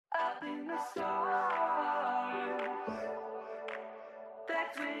in the stars.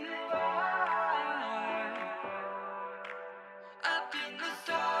 That's where you are. Up in the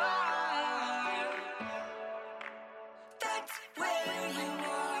stars. That's where you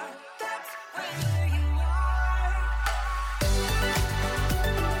are. That's where you are.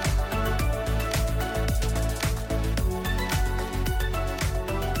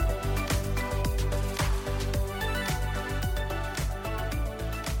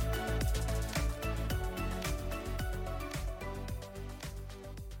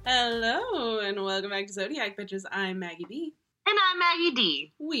 Hello, and welcome back to Zodiac Bitches. I'm Maggie B. And I'm Maggie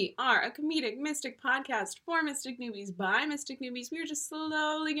D. We are a comedic mystic podcast for mystic newbies by mystic newbies. We are just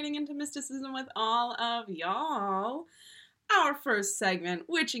slowly getting into mysticism with all of y'all. Our first segment,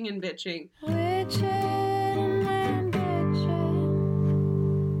 Witching and Bitching. Witching and bitching.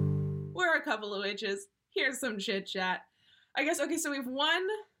 We're a couple of witches. Here's some chit chat. I guess, okay, so we have one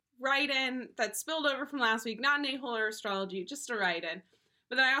write-in that spilled over from last week, not an a-hole or astrology, just a write-in.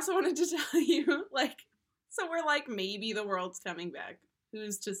 But then I also wanted to tell you, so we're maybe the world's coming back.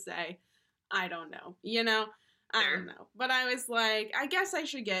 Who's to say? I don't know. I don't know. But I was like, I guess I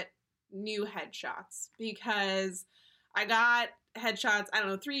should get new headshots because I got headshots,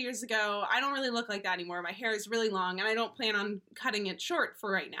 3 years ago. I don't really look like that anymore. My hair is really long and I don't plan on cutting it short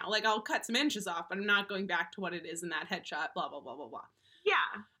for right now. I'll cut some inches off, but I'm not going back to what it is in that headshot, blah, blah, blah, blah, blah.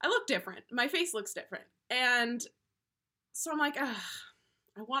 Yeah. I look different. My face looks different. And so I'm like, ugh.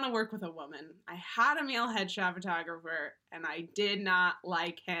 I want to work with a woman. I had a male headshot photographer, and I did not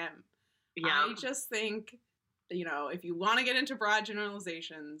like him. Yeah. I just think, if you want to get into broad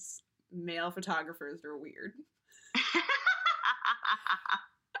generalizations, male photographers are weird.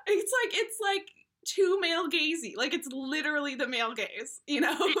 It's like too male gazy. It's literally the male gaze, It's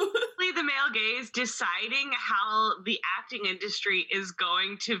literally the male gaze deciding how the acting industry is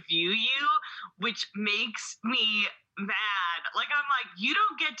going to view you, which makes me mad. I'm like, you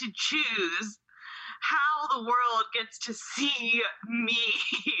don't get to choose how the world gets to see me,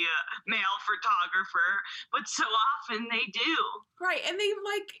 male photographer, but so often they do. Right, and they,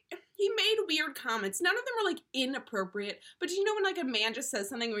 he made weird comments. None of them were, inappropriate, but do you know when, a man just says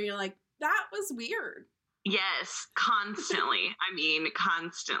something where you're like, that was weird? Yes, constantly.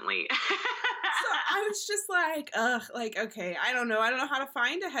 Constantly. So I was just like, ugh, okay, I don't know how to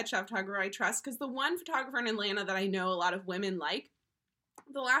find a headshot photographer I trust, because the one photographer in Atlanta that I know a lot of women like,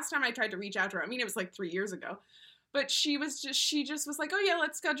 the last time I tried to reach out to her, it was 3 years ago, but she just was like, oh yeah,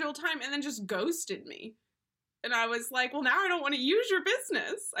 let's schedule time, and then just ghosted me. And I was like, well, now I don't want to use your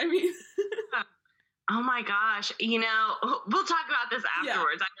business. Oh my gosh. We'll talk about this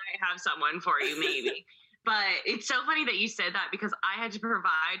afterwards. Yeah. I might have someone for you, maybe. But it's so funny that you said that because I had to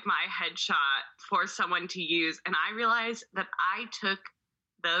provide my headshot for someone to use. And I realized that I took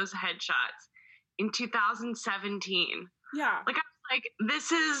those headshots in 2017. Yeah. I was like,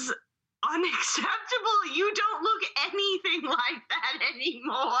 this is unacceptable. You don't look anything like that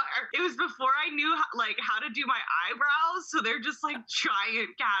anymore. It was before I knew how to do my eyebrows. So they're just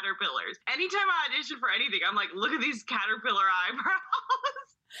giant caterpillars. Anytime I audition for anything, I'm like, look at these caterpillar eyebrows.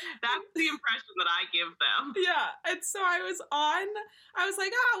 That's the impression that I give them. Yeah. And so I was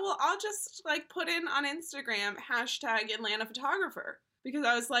like, I'll just put in on Instagram #Atlanta photographer, because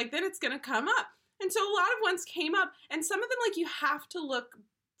I was like, then it's going to come up. And so a lot of ones came up, and some of them you have to look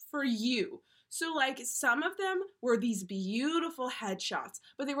for you. So some of them were these beautiful headshots,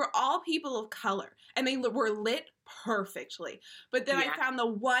 but they were all people of color and they were lit perfectly. But then I found the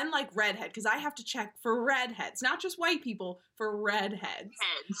one redhead, because I have to check for redheads, not just white people, for redheads.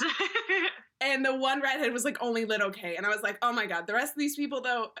 And the one redhead was only lit okay. And I was like, oh my God, the rest of these people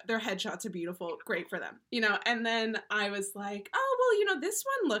though, their headshots are beautiful. Great for them. And then I was like, oh, well, this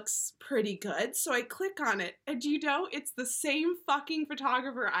one looks pretty good. So I click on it and it's the same fucking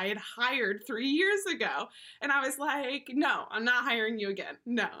photographer I had hired 3 years ago. And I was like, no, I'm not hiring you again.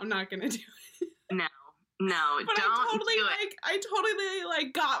 No, I'm not going to do it. No, but don't I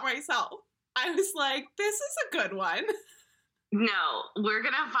totally got myself. I was like, this is a good one. No, we're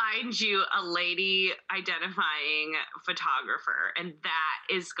going to find you a lady identifying photographer, and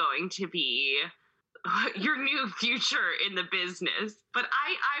that is going to be your new future in the business. But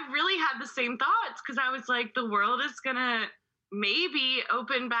I really had the same thoughts, because I was like, the world is going to maybe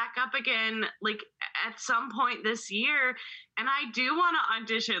open back up again, at some point this year. And I do want to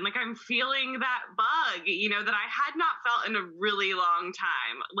audition. I'm feeling that bug, that I had not felt in a really long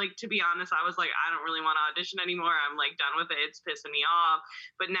time. To be honest, I was like, I don't really want to audition anymore. I'm done with it. It's pissing me off.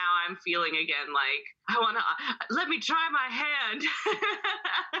 But now I'm feeling again, I want to, let me try my hand.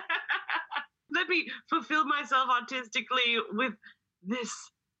 Let me fulfill myself artistically with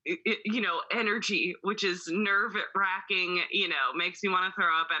this energy, which is nerve wracking, makes me want to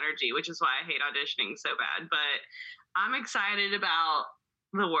throw up energy, which is why I hate auditioning so bad. But I'm excited about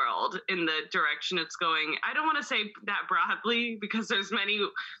the world in the direction it's going. I don't want to say that broadly because there's many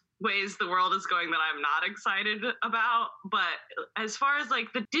ways the world is going that I'm not excited about. But as far as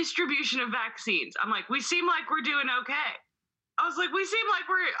like the distribution of vaccines, I'm like, we seem like we're doing okay. I was like, we seem like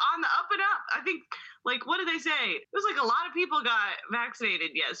we're on the up and up. I think, like, what did they say? It was like a lot of people got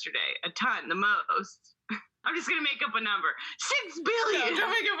vaccinated yesterday. A ton, the most. I'm just going to make up a number. 6 billion. No, don't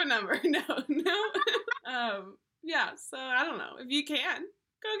make up a number. No. Yeah, so I don't know. If you can,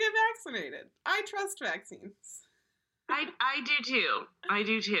 go get vaccinated. I trust vaccines. I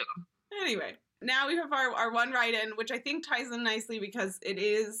do too. Anyway, now we have our one write-in, which I think ties in nicely because it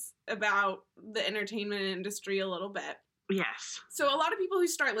is about the entertainment industry a little bit. Yes. So a lot of people who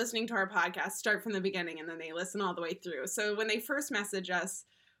start listening to our podcast start from the beginning and then they listen all the way through. So when they first message us,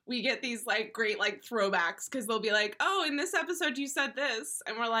 we get these like great like throwbacks because they'll be like, oh, in this episode you said this.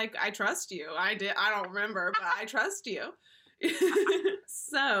 And we're like, I trust you. I don't remember, but I trust you.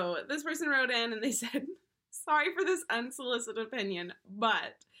 So this person wrote in and they said, sorry for this unsolicited opinion,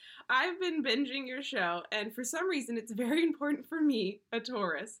 but I've been binging your show, and for some reason it's very important for me, a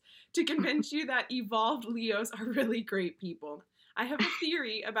Taurus, to convince you that evolved Leos are really great people. I have a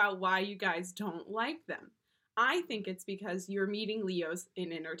theory about why you guys don't like them. I think it's because you're meeting Leos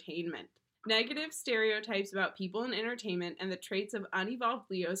in entertainment. Negative stereotypes about people in entertainment and the traits of unevolved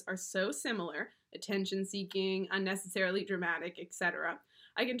Leos are so similar, attention-seeking, unnecessarily dramatic, etc.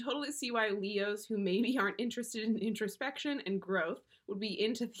 I can totally see why Leos who maybe aren't interested in introspection and growth would be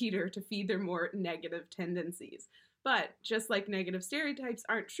into theater to feed their more negative tendencies. But just like negative stereotypes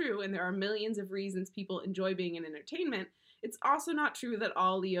aren't true and there are millions of reasons people enjoy being in entertainment, it's also not true that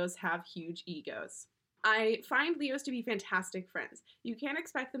all Leos have huge egos. I find Leos to be fantastic friends. You can't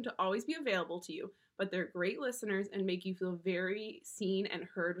expect them to always be available to you, but they're great listeners and make you feel very seen and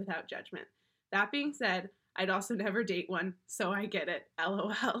heard without judgment. That being said, I'd also never date one, so I get it.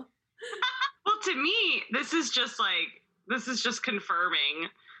 LOL. Well, to me, this is just confirming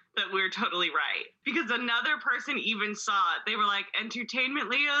that we're totally right. Because another person even saw it. They were like, entertainment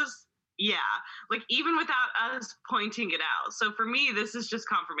Leos? Yeah. Like, even without us pointing it out. So for me, this is just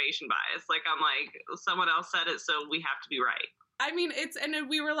confirmation bias. Like, I'm like, someone else said it, so we have to be right. I mean, and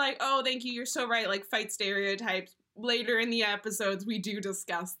we were like, oh, thank you, you're so right, like, fight stereotypes. Later in the episodes, we do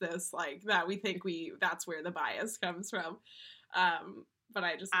discuss this, like, that we think that's where the bias comes from. But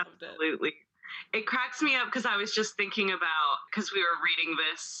I just loved it. Absolutely. It cracks me up because I was just thinking about, because we were reading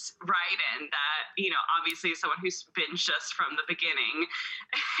this write-in that, obviously someone who's binged us from the beginning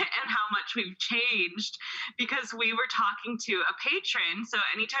and how much we've changed because we were talking to a patron. So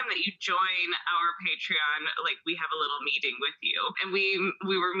anytime that you join our Patreon, like we have a little meeting with you, and we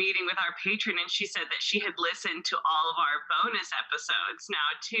were meeting with our patron and she said that she had listened to all of our bonus episodes now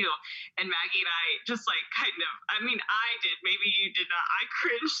too. And Maggie and I just like I did, maybe you did not. I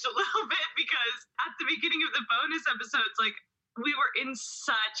cringed a little bit because at the beginning of the bonus episodes, like we were in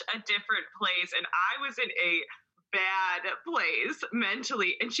such a different place and I was in a bad place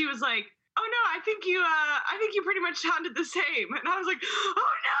mentally. And she was like, oh no, I think you pretty much sounded the same. And I was like,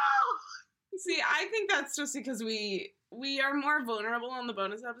 oh no. See, I think that's just because we are more vulnerable on the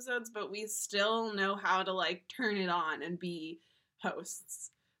bonus episodes, but we still know how to like turn it on and be hosts.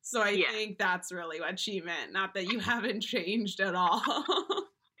 So I think that's really what she meant. Not that you haven't changed at all.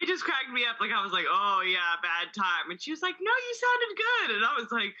 It just cracked me up. Like, I was like, oh, yeah, bad time. And she was like, no, you sounded good. And I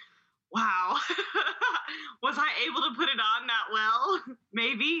was like, wow. Was I able to put it on that well?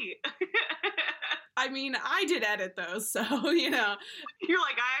 Maybe. I mean, I did edit those, so, You're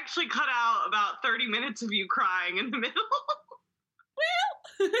like, I actually cut out about 30 minutes of you crying in the middle.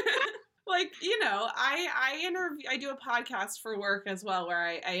 Well, like, I do a podcast for work as well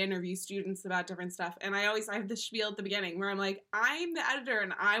where I interview students about different stuff. And I have this spiel at the beginning where I'm like, I'm the editor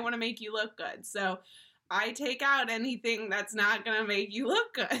and I want to make you look good. So I take out anything that's not going to make you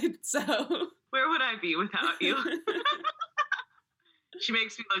look good. So where would I be without you? She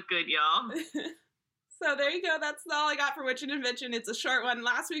makes me look good, y'all. So there you go. That's all I got for Witching and Bitching. It's a short one.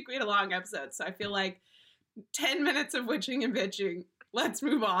 Last week we had a long episode. So I feel like 10 minutes of witching and bitching. Let's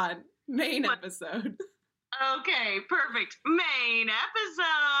move on. Main episode. Okay, perfect. Main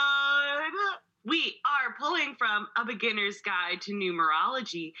episode. We are pulling from A Beginner's Guide to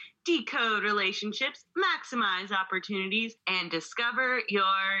Numerology. Decode relationships, maximize opportunities, and discover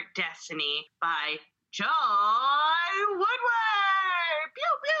your destiny by Joy Woodward.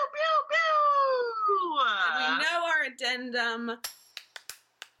 Pew, pew, pew, pew. And we know our addendum.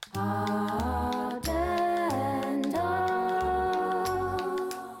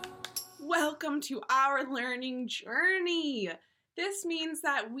 Welcome to our learning journey. This means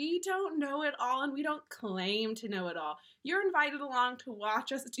that we don't know it all and we don't claim to know it all. You're invited along to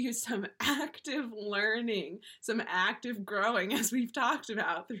watch us do some active learning, some active growing, as we've talked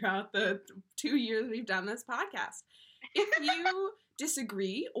about throughout the 2 years we've done this podcast. If you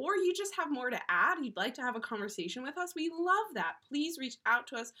disagree or you just have more to add, you'd like to have a conversation with us, we love that. Please reach out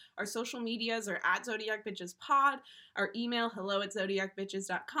to us. Our social medias are at Zodiac Bitches Pod, our email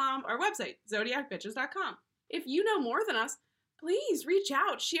hello@zodiacbitches.com, our website zodiacbitches.com. If you know more than us, please reach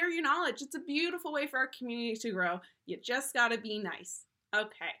out, share your knowledge. It's a beautiful way for our community to grow. You just gotta be nice.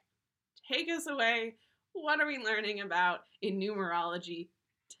 Okay, take us away. What are we learning about in numerology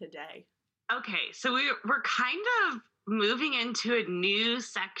today? Okay, so we're kind of moving into a new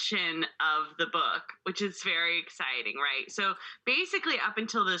section of the book, which is very exciting, right? So basically up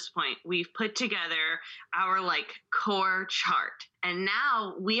until this point, we've put together our core chart. And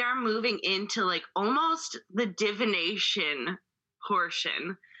now we are moving into almost the divination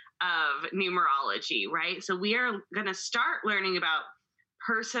portion of numerology, right? So we are going to start learning about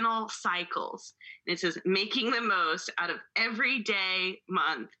personal cycles. And it says making the most out of every day,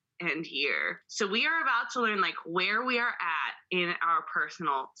 month, and year. So we are about to learn where we are at in our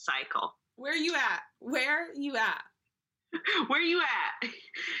personal cycle. Where you at? Where you at? Where you at?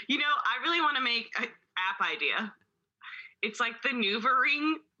 I really want to make an app idea. It's like the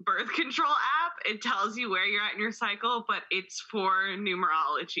Nuvaring birth control app. It tells you where you're at in your cycle, but it's for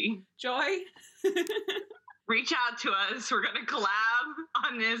numerology. Joy? Reach out to us. We're going to collab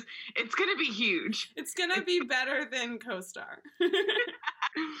on this. It's going to be huge. It's going to be better than CoStar.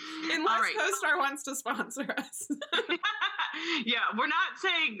 Unless CoStar wants to sponsor us. Yeah, we're not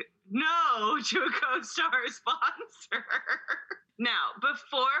saying no to a CoStar sponsor. Now,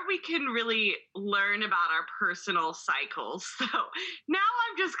 before we can really learn about our personal cycles, so now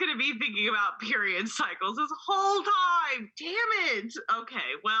I'm just going to be thinking about period cycles this whole time. Damn it.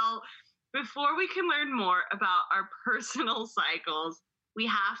 Okay, well, before we can learn more about our personal cycles, we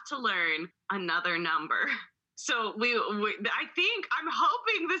have to learn another number. So I'm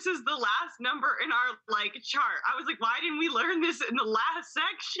hoping this is the last number in our chart. I was like, why didn't we learn this in the last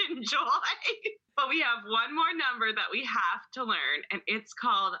section, Joy? But we have one more number that we have to learn, and it's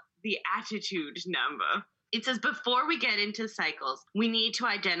called the attitude number. It says before we get into cycles, we need to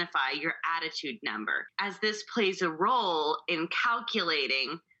identify your attitude number, as this plays a role in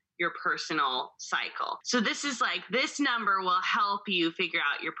calculating your personal cycle. So this is this number will help you figure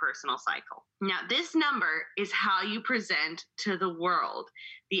out your personal cycle. Now, this number is how you present to the world,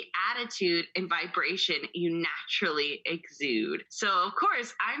 the attitude and vibration you naturally exude. So, of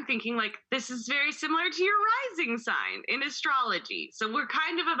course, I'm thinking this is very similar to your rising sign in astrology. So we're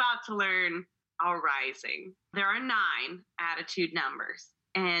kind of about to learn our rising. There are 9 attitude numbers.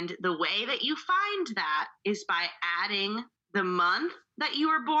 And the way that you find that is by adding the month that you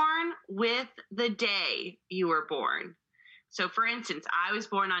were born with the day you were born. So for instance, I was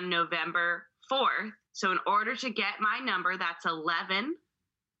born on November 4th. So in order to get my number, that's 11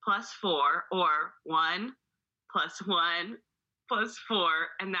 plus 4, or 1 plus 1 plus 4,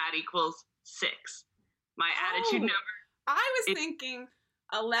 and that equals 6. My attitude number. I was thinking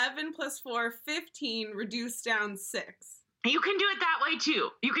 11 plus 4, 15, reduced down 6. You can do it that way too.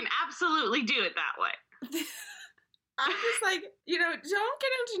 You can absolutely do it that way. I'm just don't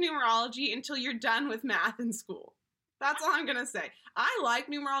get into numerology until you're done with math in school. That's all I'm going to say. I like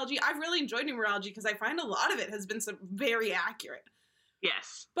numerology. I've really enjoyed numerology because I find a lot of it has been very accurate.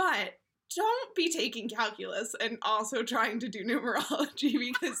 Yes. But don't be taking calculus and also trying to do numerology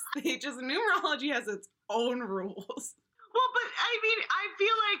because numerology has its own rules. Well, but I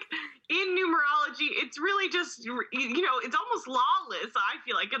feel in numerology, it's really just, it's almost lawless, I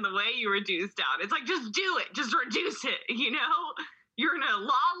feel in the way you reduce down. It's just do it. Just reduce it, You're in a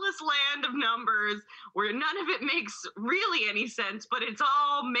lawless land of numbers where none of it makes really any sense, but it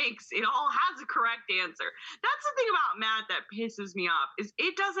all has a correct answer. That's the thing about math that pisses me off, is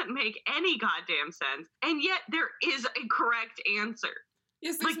it doesn't make any goddamn sense, and yet there is a correct answer.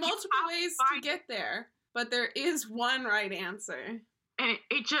 Yes, there's multiple ways to get there. But there is one right answer. And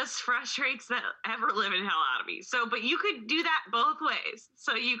it just frustrates the ever-living hell out of me. So, but you could do that both ways.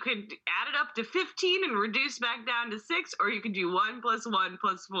 So you could add it up to 15 and reduce back down to 6, or you could do 1 plus 1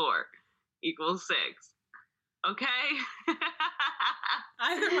 plus 4 equals 6. Okay?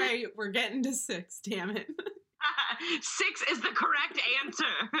 Either way, we're getting to 6, damn it. 6 is the correct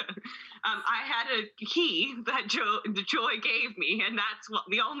answer. I had a key that Joy gave me, and that's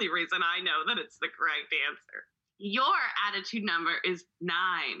the only reason I know that it's the correct answer. Your attitude number is 9.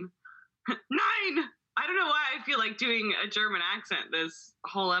 9! I don't know why I feel like doing a German accent this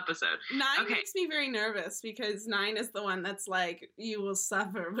whole episode. 9 Okay. makes me very nervous because 9 is the one that's like, you will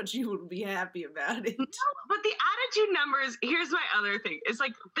suffer, but you will be happy about it. No, but the attitude numbers, here's my other thing. It's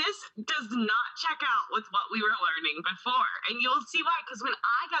like, this does not check out with what we were learning before. And you'll see why, because when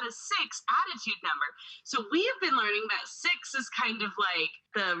I got a 6 attitude number, so we have been learning that 6 is kind of like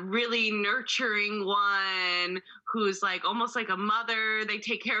the really nurturing one who's like almost like a mother. They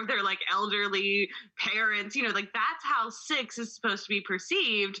take care of their like elderly parents, you know, like that's how 6 is supposed to be perceived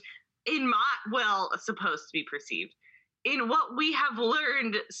supposed to be perceived in what we have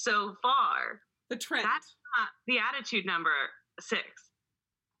learned so far. The trend. That's not the attitude number 6.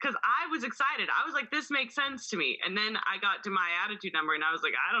 Because I was excited. I was like, this makes sense to me. And then I got to my attitude number and I was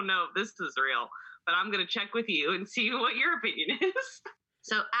like, I don't know if this is real, but I'm going to check with you and see what your opinion is.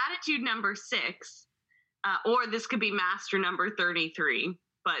 So attitude number 6, or this could be master number 33,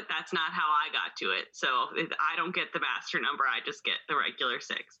 but that's not how I got to it. So I don't get the master number. I just get the regular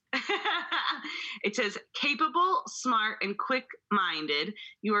 6. It says, capable, smart, and quick-minded.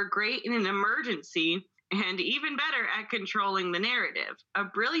 You are great in an emergency and even better at controlling the narrative. A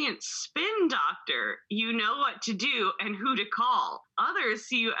brilliant spin doctor. You know what to do and who to call. Others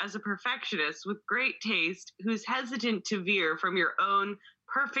see you as a perfectionist with great taste who's hesitant to veer from your own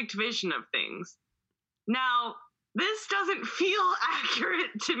perfect vision of things. Now, this doesn't feel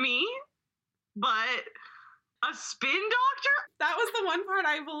accurate to me, but a spin doctor? That was the one part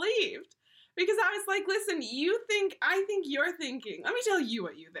I believed. Because I was like, listen, I think you're thinking. Let me tell you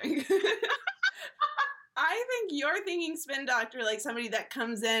what you think. I think you're thinking spin doctor like somebody that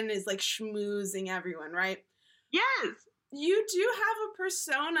comes in and is like schmoozing everyone, right? Yes. You do have a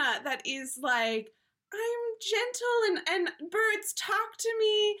persona that is like, I'm gentle and birds talk to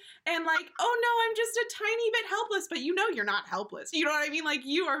me and like, oh no, I'm just a tiny bit helpless, but you know you're not helpless. You know what I mean? Like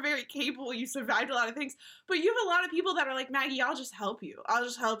you are very capable. You survived a lot of things, but you have a lot of people that are like, Maggie, I'll just help you. I'll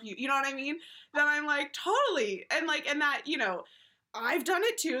just help you. You know what I mean? Then I'm like, totally. And like, and that, you know, I've done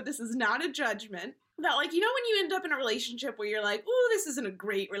it too. This is not a judgment. That like, you know, when you end up in a relationship where you're like, oh, this isn't a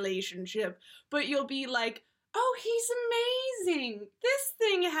great relationship, but you'll be like, oh, he's amazing. This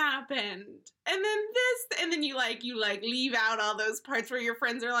thing happened. And then this, and then you leave out all those parts where your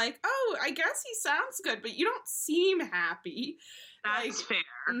friends are like, oh, I guess he sounds good, but you don't seem happy. That's like,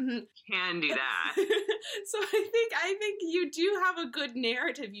 fair. Mm-hmm. Can do that. So I think you do have a good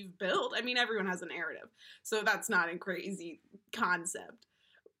narrative you've built. I mean, everyone has a narrative, so that's not a crazy concept.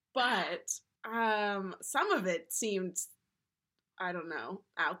 But some of it seemed, I don't know,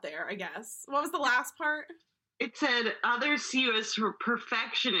 out there, I guess. What was the last part? It said, others see you as a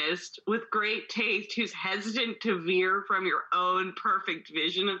perfectionist with great taste who's hesitant to veer from your own perfect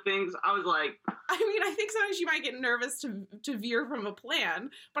vision of things. I was like... I mean, I think sometimes you might get nervous to veer from a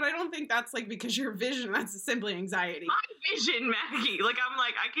plan, but I don't think that's like because your vision, that's simply anxiety. My vision, Maggie. Like, I'm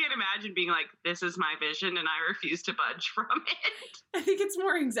like, I can't imagine being like, this is my vision and I refuse to budge from it. I think it's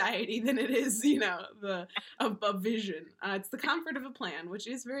more anxiety than it is, you know, a vision. It's the comfort of a plan, which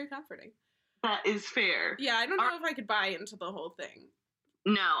is very comforting. That is fair. Yeah, I don't know if I could buy into the whole thing.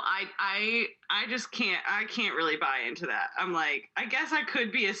 No, I just can't. I can't really buy into that. I'm like, I guess I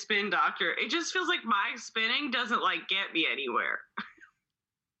could be a spin doctor. It just feels like my spinning doesn't like get me anywhere.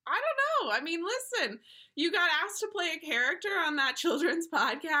 I don't know. I mean, listen, you got asked to play a character on that children's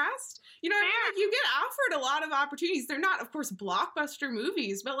podcast. You know what I mean? Like, you get offered a lot of opportunities. They're not, of course, blockbuster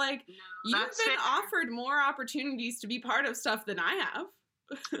movies, but like you've been offered more opportunities to be part of stuff than I have.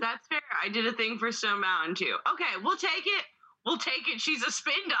 That's fair. I did a thing for Stone Mountain too. Okay, we'll take it. We'll take it. She's a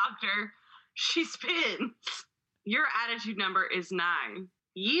spin doctor. She spins. Your attitude number is 9. Okay,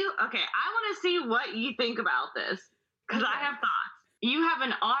 I want to see what you think about this because I have thoughts. You have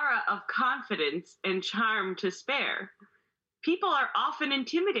an aura of confidence and charm to spare. People are often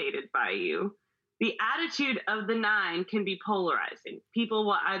intimidated by you. The attitude of the 9 can be polarizing. People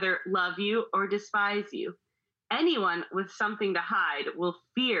will either love you or despise you. Anyone with something to hide will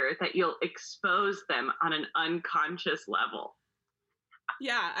fear that you'll expose them on an unconscious level.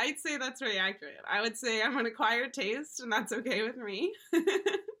 Yeah, I'd say that's very accurate. I would say I'm an acquired taste, and that's okay with me.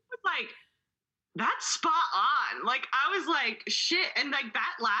 Like, that's spot on. Like, I was like, shit. And like,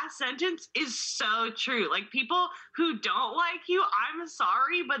 that last sentence is so true. Like, people who don't like you, I'm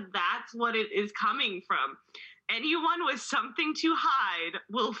sorry, but that's what it is coming from. Anyone with something to hide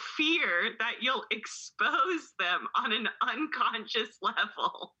will fear that you'll expose them on an unconscious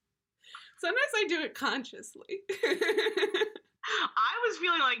level. Sometimes I do it consciously. I was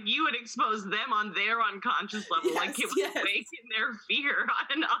feeling like you would expose them on their unconscious level, like it would awaken their fear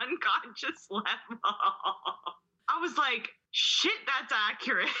on an unconscious level. I was like, shit, that's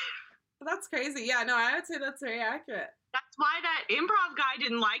accurate. That's crazy. Yeah, no, I would say that's very accurate. That's why that improv guy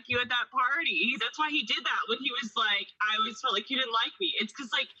didn't like you at that party. That's why he did that when he was like, I always felt like you didn't like me. It's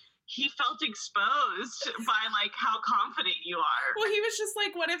because like he felt exposed by like how confident you are. Well, he was just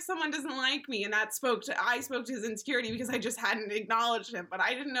like, what if someone doesn't like me? And that I spoke to his insecurity because I just hadn't acknowledged him, but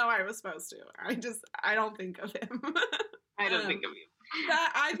I didn't know I was supposed to. I don't think of him. I don't think of you.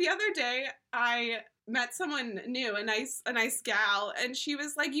 The other day, I met someone new, a nice gal, and she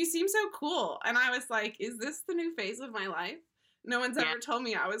was like, you seem so cool. And I was like, is this the new phase of my life? No one's ever told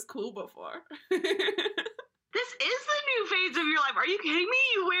me I was cool before. This is the new phase of your life. Are you kidding me?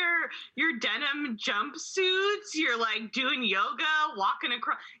 You wear your denim jumpsuits. You're like doing yoga, walking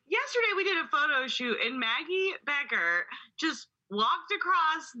across. Yesterday we did a photo shoot and Maggie Becker just walked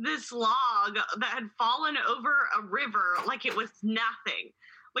across this log that had fallen over a river like it was nothing.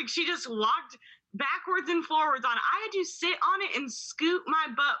 Like she just walked backwards and forwards on it. I had to sit on it and scoot my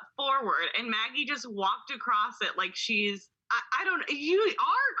butt forward, and Maggie just walked across it like she's, I don't, you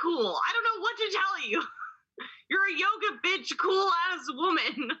are cool. I don't know what to tell you. You're a yoga bitch, cool ass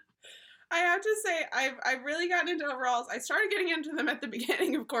woman. I have to say, I've really gotten into overalls. I started getting into them at the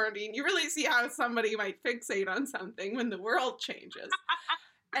beginning of quarantine. You really see how somebody might fixate on something when the world changes.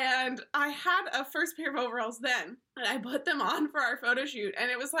 And I had a first pair of overalls then, and I put them on for our photo shoot,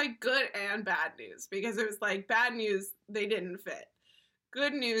 and it was like good and bad news, because it was like bad news, they didn't fit.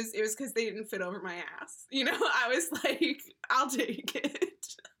 Good news, it was because they didn't fit over my ass. You know, I was like, I'll take it.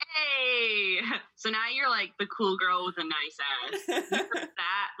 Hey! So now you're like the cool girl with a nice ass.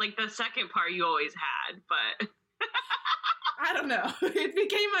 That, like the second part you always had, but... I don't know. It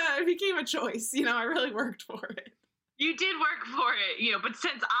became a choice. You know, I really worked for it. You did work for it, you know, but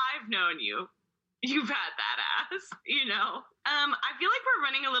since I've known you, you've had that ass, you know. I feel like we're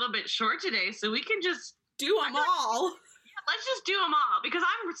running a little bit short today, so we can just do them all. Let's just do them all, because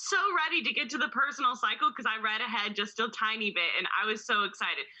I'm so ready to get to the personal cycle, because I read ahead just a tiny bit, and I was so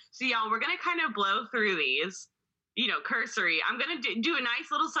excited. So, y'all, we're going to kind of blow through these, you know, cursory. I'm going to do a nice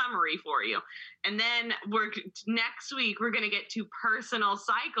little summary for you. And then next week, we're going to get to personal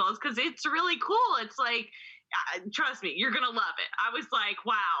cycles, because it's really cool. It's like, trust me, you're going to love it. I was like,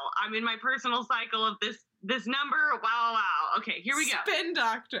 wow, I'm in my personal cycle of this number. Wow. Okay, here we go. Spin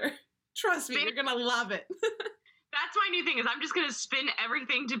doctor. Trust me, you're going to love it. That's my new thing, is I'm just going to spin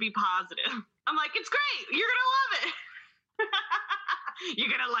everything to be positive. I'm like, it's great. You're going to love it. You're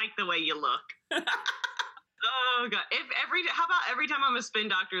going to like the way you look. Oh, God. How about every time I'm a spin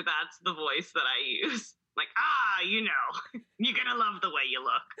doctor, that's the voice that I use? Like, you know, you're going to love the way you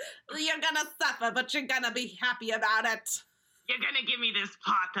look. You're going to suffer, but you're going to be happy about it. You're going to give me this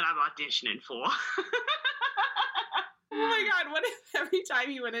part that I'm auditioning for. Oh, my God. What if every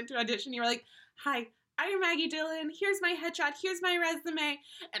time you went into audition, you were like, hi, I'm Maggie Dillon, here's my headshot, here's my resume,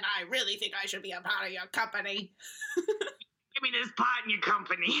 and I really think I should be a part of your company. Give me this part in your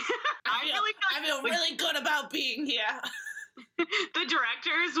company. I feel really good about being here. The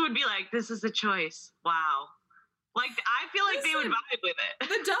directors would be like, this is a choice. Wow. Like, I feel like they would vibe with it.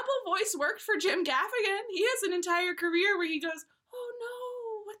 The double voice worked for Jim Gaffigan. He has an entire career where he goes, oh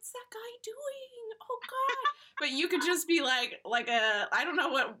no, what's that guy doing? Oh God. But you could just be like I don't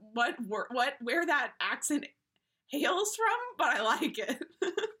know where that accent hails from, but I like it.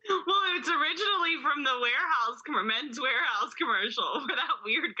 Well, it's originally from the men's warehouse commercial, where that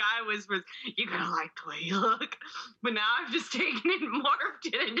weird guy was, you're gonna like the way you look. But now I've just taken it and morphed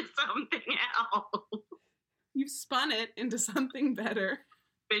it into something else. You've spun it into something better.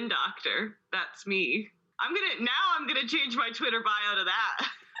 Spin doctor, that's me. I'm gonna change my Twitter bio to that.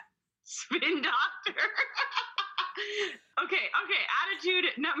 Spin doctor. Okay. Attitude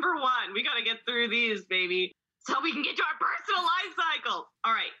number 1. We got to get through these, baby, so we can get to our personal life cycle.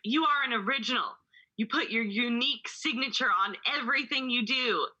 All right. You are an original. You put your unique signature on everything you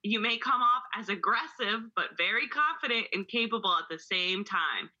do. You may come off as aggressive, but very confident and capable at the same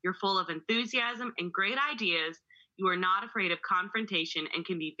time. You're full of enthusiasm and great ideas. You are not afraid of confrontation and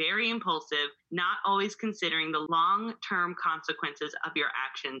can be very impulsive, not always considering the long-term consequences of your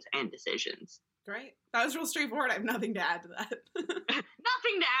actions and decisions. Great. That was real straightforward. I have nothing to add to that.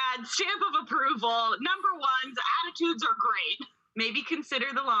 Nothing to add. Stamp of approval. Number 1's attitudes are great. Maybe consider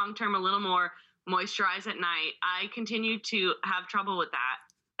the long term a little more. Moisturize at night. I continue to have trouble with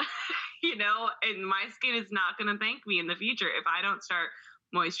that. You know, and my skin is not going to thank me in the future if I don't start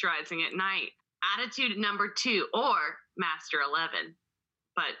moisturizing at night. Attitude number 2, or Master 11.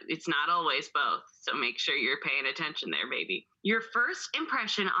 But it's not always both, so make sure you're paying attention there, baby. Your first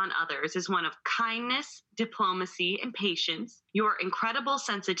impression on others is one of kindness, diplomacy, and patience. Your incredible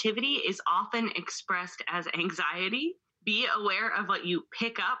sensitivity is often expressed as anxiety. Be aware of what you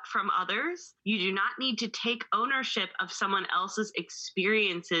pick up from others. You do not need to take ownership of someone else's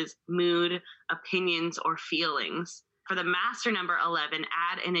experiences, mood, opinions, or feelings. For the master number 11,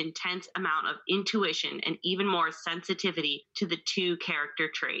 add an intense amount of intuition and even more sensitivity to the 2 character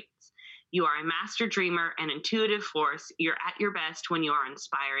traits. You are a master dreamer and intuitive force. You're at your best when you are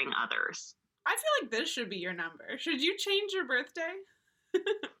inspiring others. I feel like this should be your number. Should you change your birthday?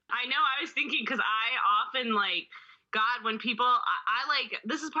 I know, I was thinking, because I often like, God, when people, I like,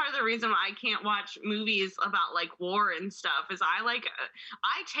 this is part of the reason why I can't watch movies about like war and stuff, is I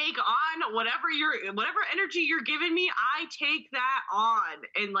take on whatever energy you're giving me, I take that on.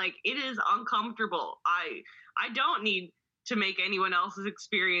 And like, it is uncomfortable. I don't need to make anyone else's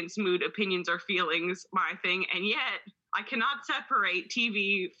experience, mood, opinions, or feelings my thing. And yet I cannot separate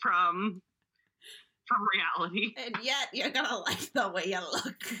TV from reality. And yet you're gonna like the way you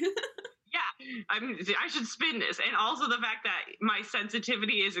look. Yeah, I mean, I should spin this. And also the fact that my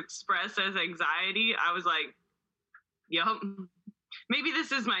sensitivity is expressed as anxiety, I was like, yup, maybe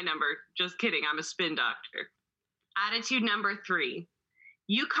this is my number. Just kidding, I'm a spin doctor. Attitude number 3.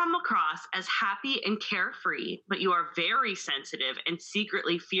 You come across as happy and carefree, but you are very sensitive and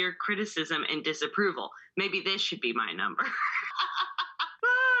secretly fear criticism and disapproval. Maybe this should be my number.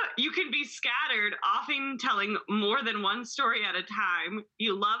 You can be scattered, often telling more than one story at a time.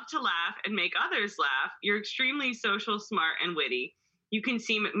 You love to laugh and make others laugh. You're extremely social, smart, and witty. You can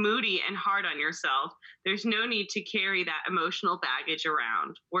seem moody and hard on yourself. There's no need to carry that emotional baggage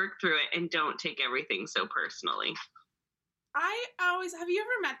around. Work through it and don't take everything so personally. Have you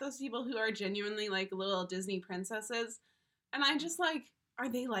ever met those people who are genuinely like little Disney princesses? And I'm just like, are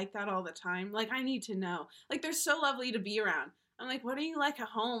they like that all the time? Like, I need to know. Like, they're so lovely to be around. I'm like, what are you like at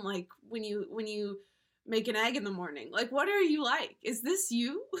home? Like when you make an egg in the morning, like, what are you like? Is this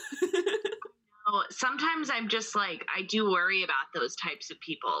you? Oh, sometimes I'm just like, I do worry about those types of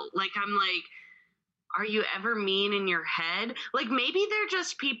people. Like, I'm like, are you ever mean in your head? Like, maybe they're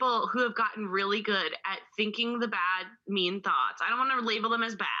just people who have gotten really good at thinking the bad, mean thoughts. I don't want to label them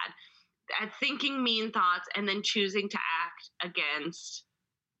as bad. At thinking mean thoughts and then choosing to act against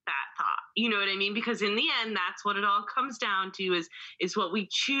that thought. You know what I mean? Because in the end, that's what it all comes down to is what we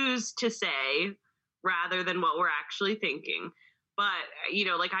choose to say rather than what we're actually thinking. But, you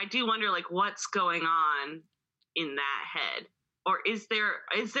know, like, I do wonder, like, what's going on in that head? Or is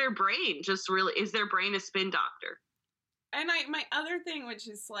their brain just really, is their brain a spin doctor? And my other thing, which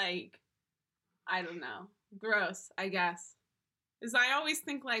is like, I don't know, gross, I guess, is I always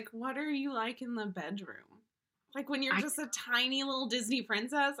think, like, what are you like in the bedroom? Like, when you're just a tiny little Disney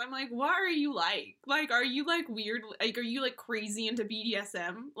princess, I'm like, what are you like? Like, are you, like, weird? Like, are you, like, crazy into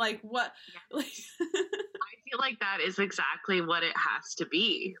BDSM? Like, what? Yeah. Like, I feel like that is exactly what it has to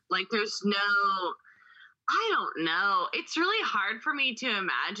be. Like, there's no, I don't know. It's really hard for me to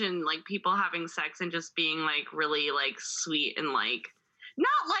imagine, like, people having sex and just being, like, really, like, sweet and, like,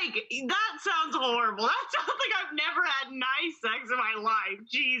 not like, that sounds horrible. That sounds like I've never had nice sex in my life.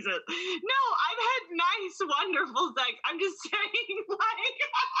 Jesus. No, I've had nice, wonderful sex. I'm just saying, like,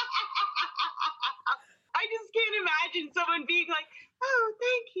 I just can't imagine someone being like, oh,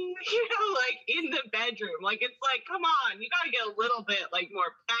 thank you, you know, like, in the bedroom. Like, it's like, come on, you gotta get a little bit, like,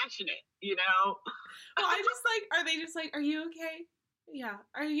 more passionate, you know? well, I just like, are they just like, are you okay? Yeah.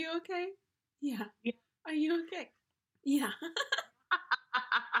 Are you okay? Yeah. Are you okay? Yeah.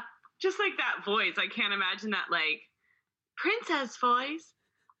 Just like that voice. I can't imagine that, like, princess voice,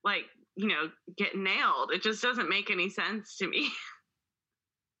 like, you know, get nailed. It just doesn't make any sense to me.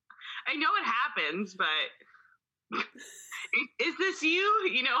 I know it happens, but is this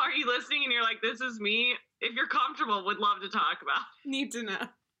you? You know, are you listening and you're like, this is me? If you're comfortable, would love to talk about. Need to know.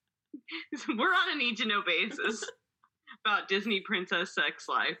 We're on a need to know basis about Disney princess sex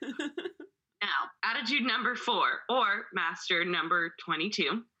life. Now, attitude number 4, or master number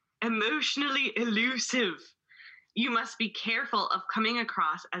 22, emotionally elusive. You must be careful of coming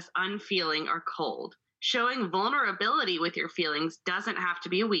across as unfeeling or cold. Showing vulnerability with your feelings doesn't have to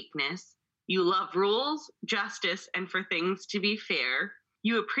be a weakness. You love rules, justice, and for things to be fair.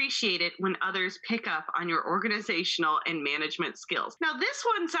 You appreciate it when others pick up on your organizational and management skills. Now, this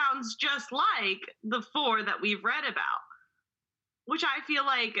one sounds just like the 4 that we've read about, which I feel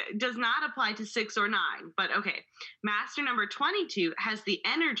like does not apply to 6 or 9. But okay, master number 22 has the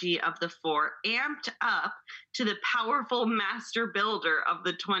energy of the 4 amped up to the powerful master builder of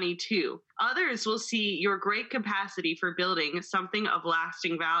the 22. Others will see your great capacity for building something of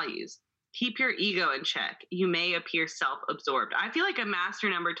lasting values. Keep your ego in check. You may appear self-absorbed. I feel like a master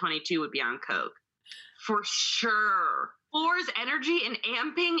number 22 would be on coke. For sure. 4's energy and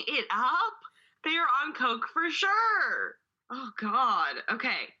amping it up? They are on coke for sure. Oh, God.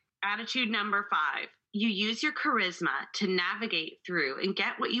 Okay. Attitude number 5. You use your charisma to navigate through and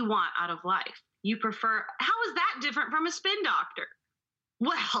get what you want out of life. You prefer, how is that different from a spin doctor?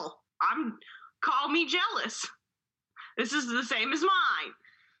 Well, call me jealous. This is the same as mine.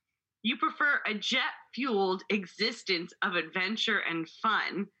 You prefer a jet-fueled existence of adventure and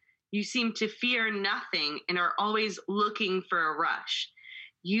fun. You seem to fear nothing and are always looking for a rush.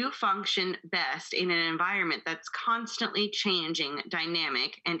 You function best in an environment that's constantly changing,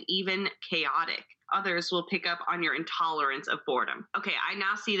 dynamic, and even chaotic. Others will pick up on your intolerance of boredom. Okay, I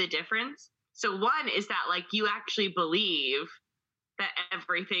now see the difference. So one is that, like, you actually believe that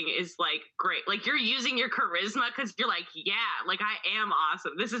everything is, like, great. Like, you're using your charisma because you're like, yeah, like, I am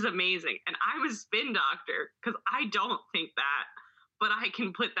awesome. This is amazing. And I'm a spin doctor because I don't think that, but I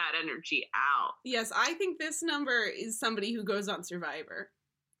can put that energy out. Yes, I think this number is somebody who goes on Survivor.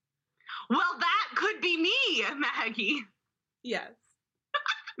 Well, that could be me, Maggie. Yes.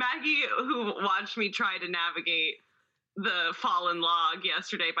 Maggie, who watched me try to navigate the fallen log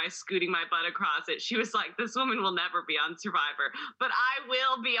yesterday by scooting my butt across it, she was like, this woman will never be on Survivor, but I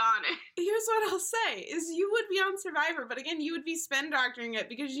will be on it. Here's what I'll say, is you would be on Survivor, but again, you would be spin doctoring it,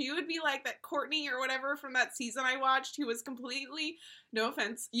 because you would be like that Courtney or whatever from that season I watched, who was completely, no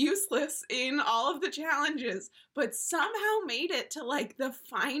offense, useless in all of the challenges, but somehow made it to, like, the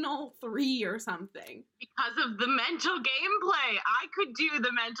final 3 or something. Because of the mental gameplay. I could do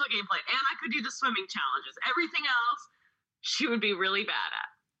the mental gameplay, and I could do the swimming challenges. Everything else, she would be really bad at.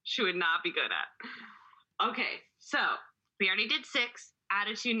 She would not be good at. Okay, so we already did 6.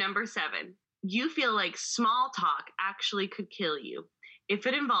 Attitude number 7. You feel like small talk actually could kill you. If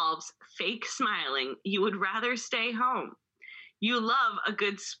it involves fake smiling, you would rather stay home. You love a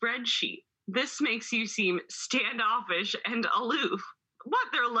good spreadsheet. This makes you seem standoffish and aloof. What,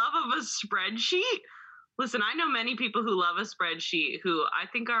 their love of a spreadsheet? Listen, I know many people who love a spreadsheet who I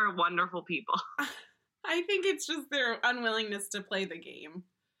think are wonderful people. I think it's just their unwillingness to play the game.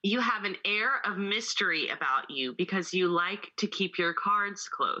 You have an air of mystery about you because you like to keep your cards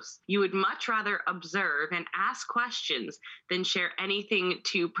close. You would much rather observe and ask questions than share anything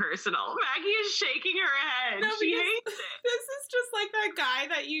too personal. Maggie is shaking her head. No, She because hates it. this is just like that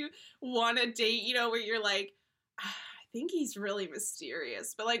guy that you want to date, you know, where you're like, I think he's really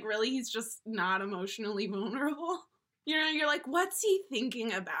mysterious, but, like, really he's just not emotionally vulnerable. You know, you're like, what's he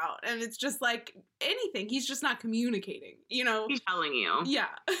thinking about? And it's just like anything. He's just not communicating, you know? He's telling you. Yeah.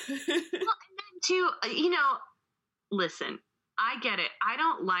 Well, and then too, you know, listen, I get it. I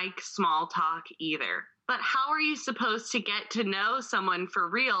don't like small talk either. But how are you supposed to get to know someone for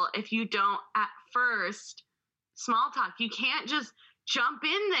real if you don't at first small talk? You can't just jump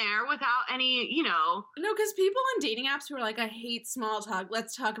in there without any, you know. No, because people on dating apps who are like, I hate small talk.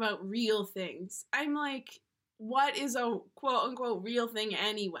 Let's talk about real things. I'm like, what is a quote unquote real thing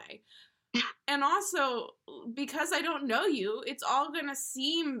anyway? And also, because I don't know you, it's all gonna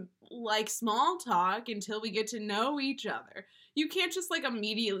seem like small talk until we get to know each other. You can't just, like,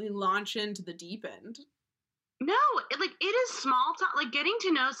 immediately launch into the deep end. No, it is small talk. Like, getting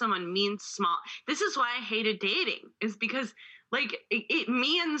to know someone means small. This is why I hated dating, is because, like, it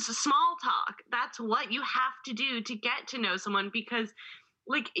means small talk. That's what you have to do to get to know someone, because,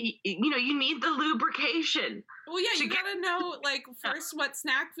 like, you know, you need the lubrication. Well, yeah, you gotta know, like, first what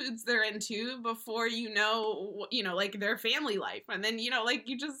snack foods they're into before you know, like, their family life. And then, you know, like,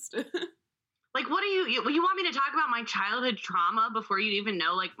 you just... Like, what do you want me to talk about my childhood trauma before you even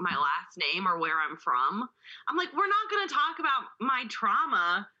know, like, my last name or where I'm from? I'm like, we're not going to talk about my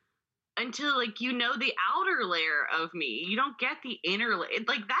trauma until, like, you know the outer layer of me. You don't get the inner layer.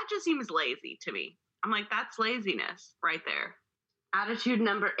 Like, that just seems lazy to me. I'm like, that's laziness right there. Attitude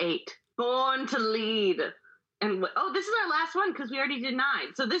number 8, born to lead. And, oh, this is our last one because we already did 9.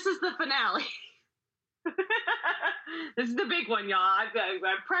 So this is the finale. This is the big one, y'all. I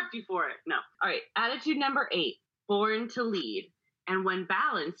prepped you for it. No. All right. Attitude number 8, born to lead. And when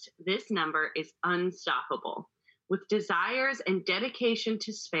balanced, this number is unstoppable. With desires and dedication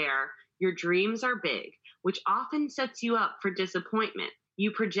to spare, your dreams are big, which often sets you up for disappointment.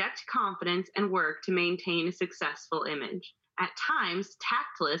 You project confidence and work to maintain a successful image. At times,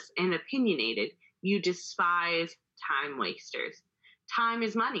 tactless and opinionated, you despise time wasters. Time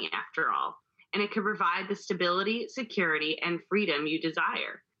is money, after all, and it can provide the stability, security, and freedom you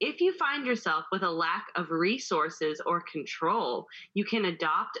desire. If you find yourself with a lack of resources or control, you can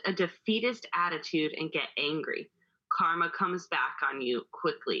adopt a defeatist attitude and get angry. Karma comes back on you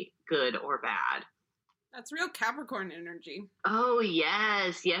quickly, good or bad. That's real Capricorn energy. Oh,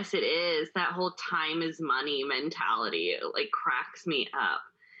 yes. Yes, it is. That whole time is money mentality, it, like, cracks me up.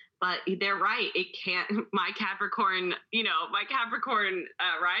 But they're right. It can't. My Capricorn,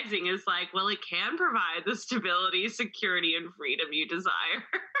 rising is like, well, it can provide the stability, security, and freedom you desire.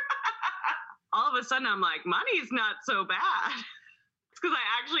 All of a sudden, I'm like, money's not so bad. It's because I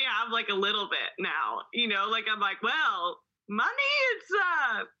actually have like a little bit now. Like I'm like, well, money, it's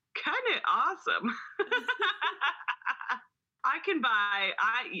kind of awesome.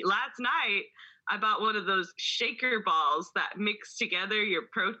 Last night I bought one of those shaker balls that mix together your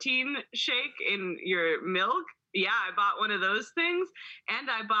protein shake in your milk. Yeah, I bought one of those things, and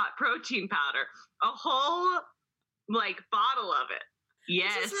I bought protein powder, a whole bottle of it.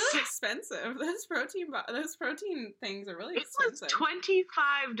 Yes, it's really expensive. Those protein things are really expensive. It was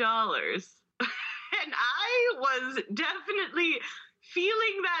 $25, and I was definitely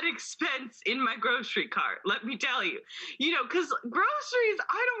feeling that expense in my grocery cart, let me tell you. Because groceries,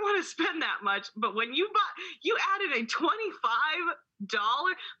 I don't want to spend that much, but when you added a $25,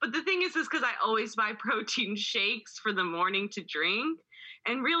 but the thing is because I always buy protein shakes for the morning to drink,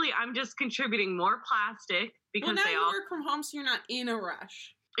 and really I'm just contributing more plastic because now you work from home, so you're not in a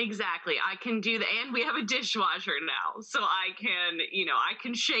rush. Exactly. I can do that. And we have a dishwasher now, so I can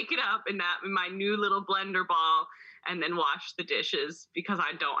shake it up in my new little blender ball and then wash the dishes because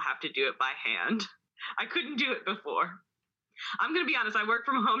I don't have to do it by hand. I couldn't do it before. I'm going to be honest, I work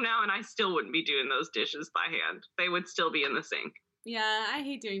from home now and I still wouldn't be doing those dishes by hand. They would still be in the sink. Yeah, I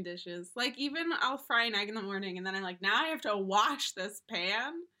hate doing dishes. Even I'll fry an egg in the morning and then I'm like, now I have to wash this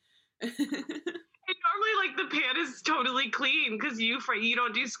pan. And normally the pan is totally clean because you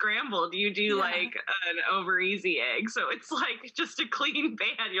don't do scrambled. You do an over easy egg. So it's just a clean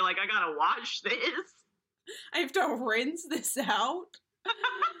pan. You're like, I got to wash this. I have to rinse this out.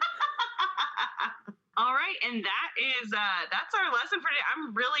 All right, and that's our lesson for today.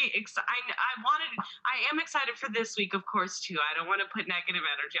 I'm really excited. I am excited for this week, of course, too. I don't want to put negative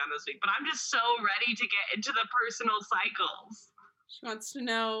energy on this week, but I'm just so ready to get into the personal cycles. She wants to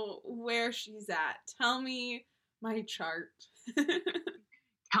know where she's at. Tell me my chart.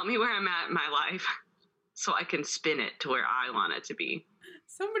 Tell me where I'm at in my life so I can spin it to where I want it to be.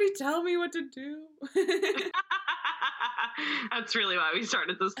 Somebody tell me what to do. That's really why we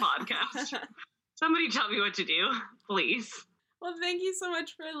started this podcast. Somebody tell me what to do, please. Well, thank you so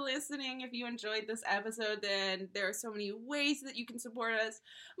much for listening. If you enjoyed this episode, then there are so many ways that you can support us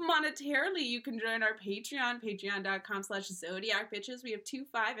monetarily. You can join our Patreon, patreon.com/ZodiacBitches. We have $2,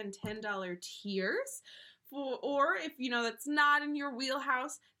 $5, and $10 tiers. Or if that's not in your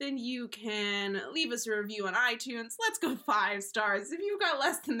wheelhouse, then you can leave us a review on iTunes. Let's go 5 stars. If you've got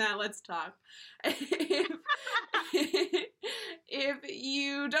less than that, let's talk. If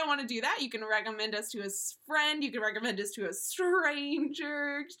you don't want to do that, you can recommend us to a friend. You can recommend us to a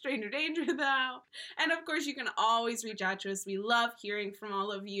stranger danger though. And of course, you can always reach out to us. We love hearing from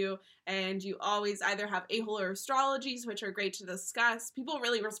all of you. And you always either have a-hole or astrologies, which are great to discuss. People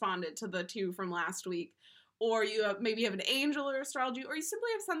really responded to the 2 from last week. Or you maybe have an angel or astrology, or you simply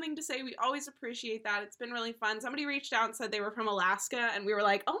have something to say. We always appreciate that. It's been really fun. Somebody reached out and said they were from Alaska, and we were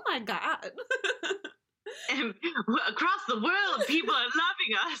like, oh my God. And across the world, people are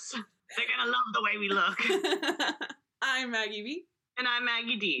loving us. They're going to love the way we look. I'm Maggie B. And I'm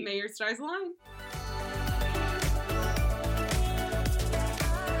Maggie D. May your stars align.